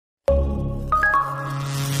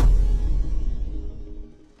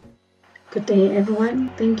Good day, everyone.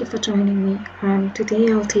 Thank you for joining me.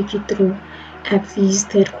 Today, I'll take you through AbbVie's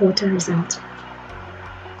third quarter results.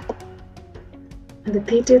 On the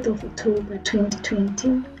 30th of October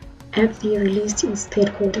 2020, AbbVie released its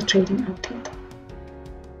third quarter trading update.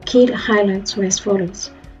 Key highlights were as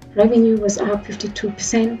follows. Revenue was up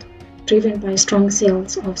 52%, driven by strong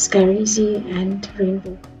sales of Skyrizi and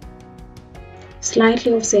Rinvoq.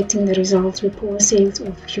 Slightly offsetting the results were poor sales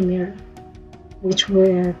of Humira, which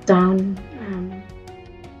were down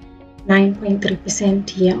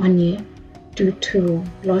 9.3% year-on-year due to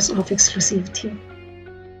loss of exclusivity.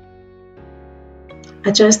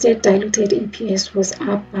 Adjusted diluted EPS was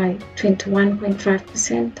up by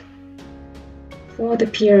 21.5%. For the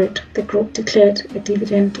period, the group declared a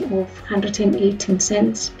dividend of 118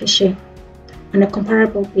 cents per share. On a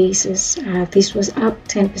comparable basis, this was up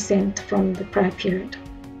 10% from the prior period.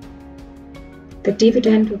 The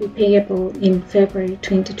dividend will be payable in February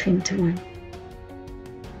 2021.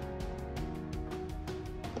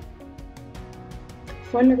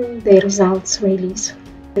 Following the results release,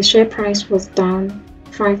 the share price was down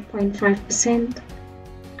 5.5%.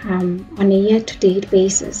 On a year-to-date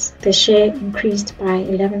basis, the share increased by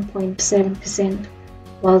 11.7%,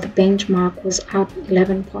 while the benchmark was up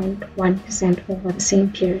 11.1% over the same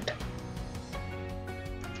period.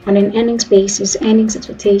 On an earnings basis, earnings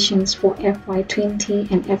expectations for FY20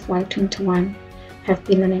 and FY21 have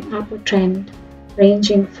been on an upward trend,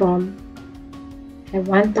 ranging from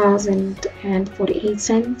 1,048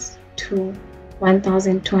 cents to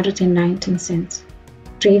 1,219 cents,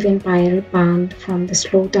 driven by a rebound from the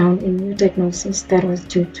slowdown in new diagnosis that was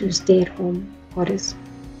due to stay-at-home orders.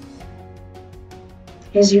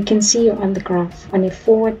 As you can see on the graph, on a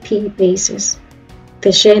forward PE basis,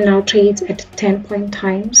 the share now trades at 10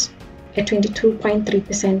 times, a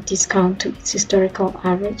 22.3% discount to its historical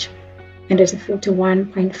average, and at a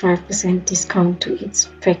 41.5% discount to its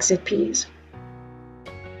FactSet peers.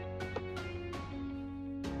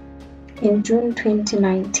 In June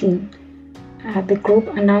 2019, the group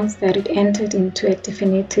announced that it entered into a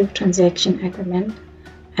definitive transaction agreement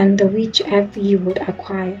under which AbbVie would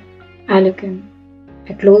acquire Allergan,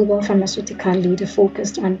 a global pharmaceutical leader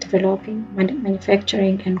focused on developing,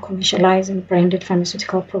 manufacturing, and commercializing branded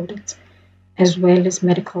pharmaceutical products, as well as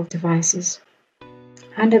medical devices.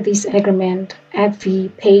 Under this agreement, AbbVie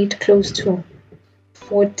paid close to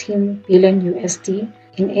 $14 billion.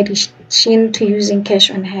 In addition to using cash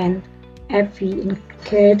on hand, AbbVie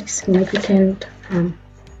incurred significant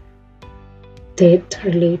debt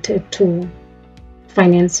related to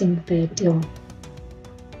financing the deal.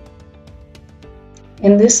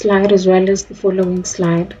 In this slide, as well as the following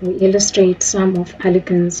slide, we illustrate some of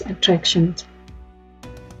Allergan's attractions.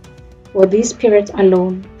 For this period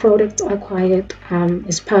alone, products acquired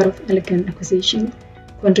as part of Allergan acquisition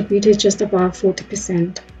contributed just about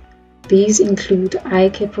 40%. These include eye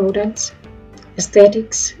care products,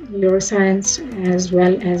 aesthetics, neuroscience, as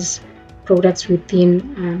well as products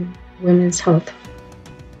within women's health.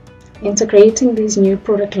 Integrating these new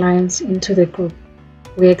product lines into the group,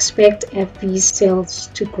 we expect AbbVie's sales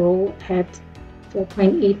to grow at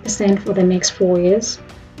 4.8% for the next 4 years,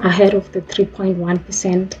 ahead of the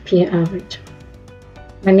 3.1% peer average.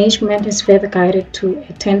 Management has further guided to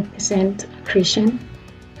a 10% accretion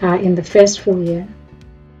in the first full year,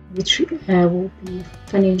 which will be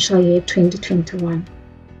financial year 2021,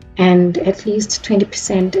 and at least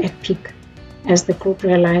 20% at peak as the group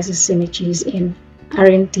realizes synergies in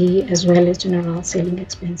R&D as well as general selling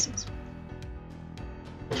expenses.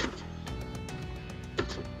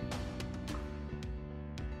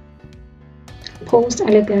 Post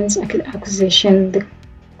Allergan's acquisition, the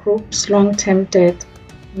group's long-term debt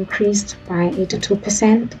increased by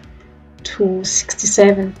 82% to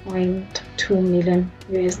 $67.2 million.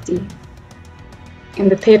 In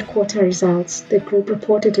the third quarter results, the group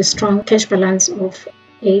reported a strong cash balance of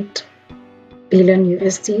 $8 billion,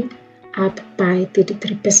 up by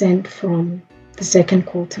 33% from the second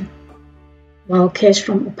quarter, while cash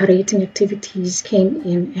from operating activities came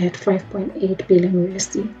in at $5.8 billion.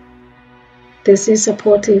 This is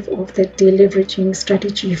supportive of the deleveraging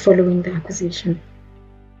strategy following the acquisition.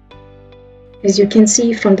 As you can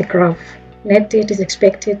see from the graph, net debt is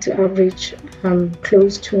expected to average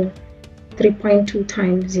close to 3.2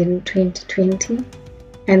 times in 2020,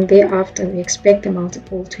 and thereafter we expect the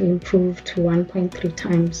multiple to improve to 1.3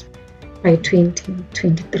 times by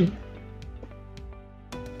 2023.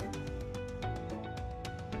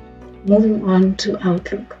 Moving on to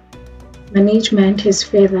outlook. Management has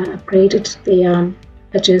further upgraded their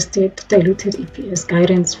adjusted diluted EPS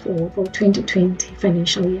guidance for the 2020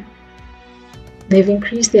 financial year. They've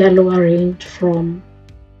increased their lower range from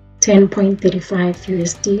 10.35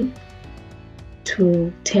 USD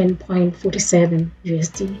to 10.47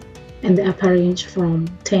 USD, and the upper range from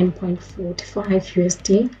 10.45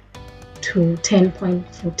 USD to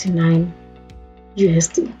 10.49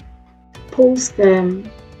 USD. Post the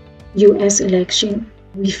US election,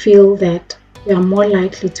 we feel that we are more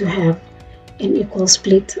likely to have an equal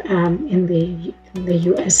split in the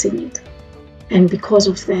US Senate. And because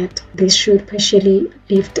of that, this should partially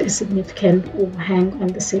lift a significant overhang on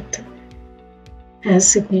the sector, as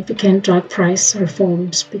significant drug price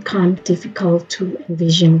reforms become difficult to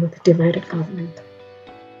envision with a divided government.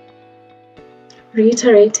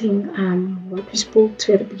 Reiterating what we spoke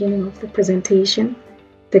to at the beginning of the presentation,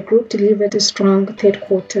 the group delivered a strong third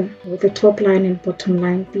quarter with a top line and bottom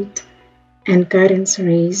line beat and guidance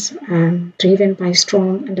raise driven by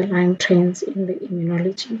strong underlying trends in the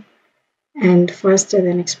immunology and faster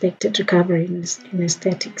than expected recovery in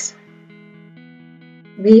aesthetics.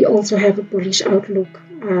 We also have a bullish outlook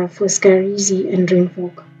for Skyrizi and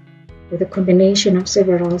Rinvoq, with a combination of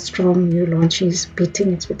several strong new launches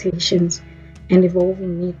beating expectations and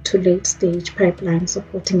evolving mid to late stage pipeline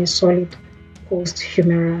supporting a solid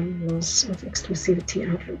post-Humira loss of exclusivity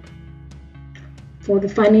outlook. For the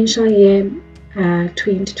financial year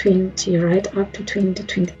 2020 right up to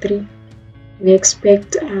 2023, we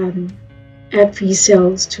expect AbbVie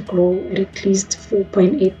sales to grow at least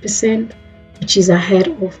 4.8%, which is ahead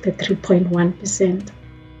of the 3.1%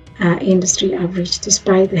 industry average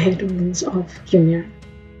despite the headwinds of Humira.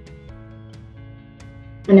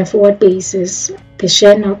 On a forward basis, the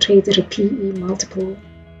share now trades at a PE multiple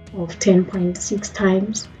of 10.6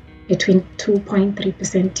 times, a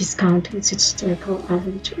 22.3% discount to its historical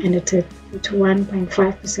average and a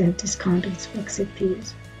 1.5% discount to its exit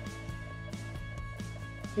peers.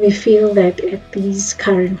 We feel that at these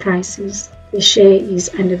current prices, the share is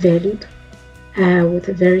undervalued with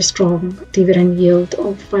a very strong dividend yield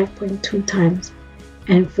of 5.2 times,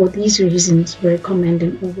 and for these reasons, we recommend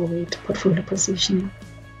an overweight portfolio positioning.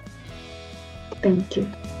 Thank you.